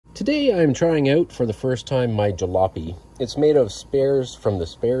Today I'm trying out for the first time my jalopy. It's made of spares from the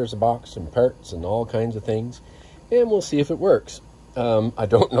spares box and parts and all kinds of things, and we'll see if it works. I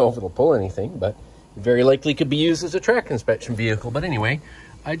don't know if it'll pull anything, but it very likely could be used as a track inspection vehicle. But anyway,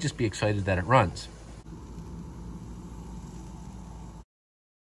 I'd just be excited that it runs.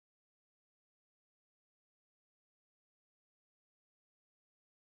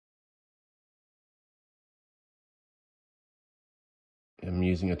 I'm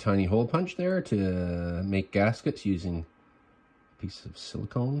using a tiny hole punch there to make gaskets using a piece of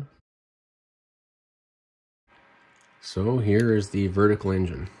silicone. So here is the vertical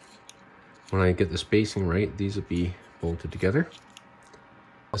engine. When I get the spacing right, these will be bolted together.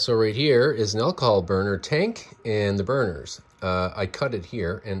 So right here is an alcohol burner tank and the burners. I cut it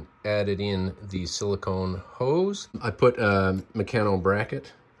here and added in the silicone hose. I put a mechano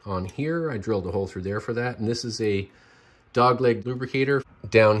bracket on here. I drilled a hole through there for that. And this is a dogleg lubricator.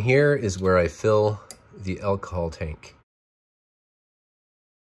 Down here is where I fill the alcohol tank.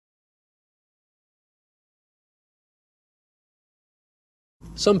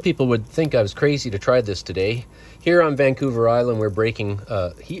 Some people would think I was crazy to try this today. Here on Vancouver Island, we're breaking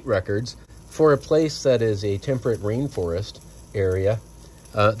heat records for a place that is a temperate rainforest area.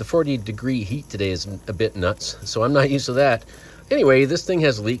 The 40-degree heat today is a bit nuts, so I'm not used to that. Anyway, this thing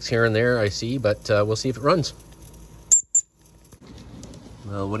has leaks here and there, I see, but we'll see if it runs.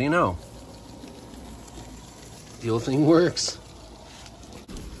 Well, what do you know? The old thing works.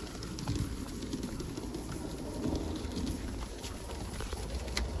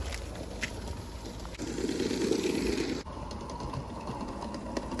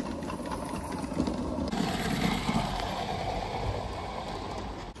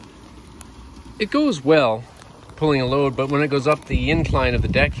 It goes well, pulling a load, but when it goes up the incline of the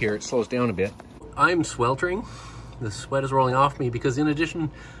deck here, it slows down a bit. I'm sweltering. The sweat is rolling off me because in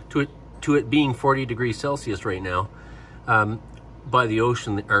addition to it being 40 degrees Celsius right now, by the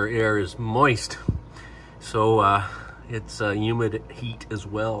ocean, our air is moist. So it's humid heat as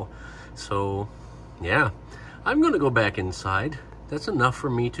well. So yeah, I'm gonna go back inside. That's enough for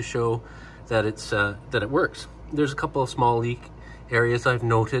me to show that that it works. There's a couple of small leak areas I've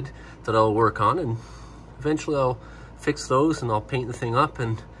noted that I'll work on, and eventually I'll fix those and I'll paint the thing up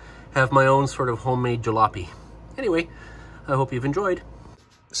and have my own sort of homemade jalopy. Anyway, I hope you've enjoyed.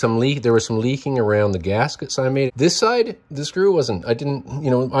 There was some leaking around the gaskets I made. This side, the screw wasn't,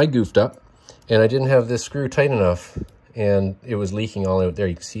 I goofed up and I didn't have this screw tight enough and it was leaking all out there.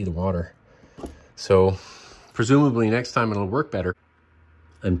 You can see the water. So presumably next time it'll work better.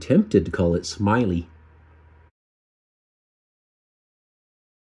 I'm tempted to call it Smiley.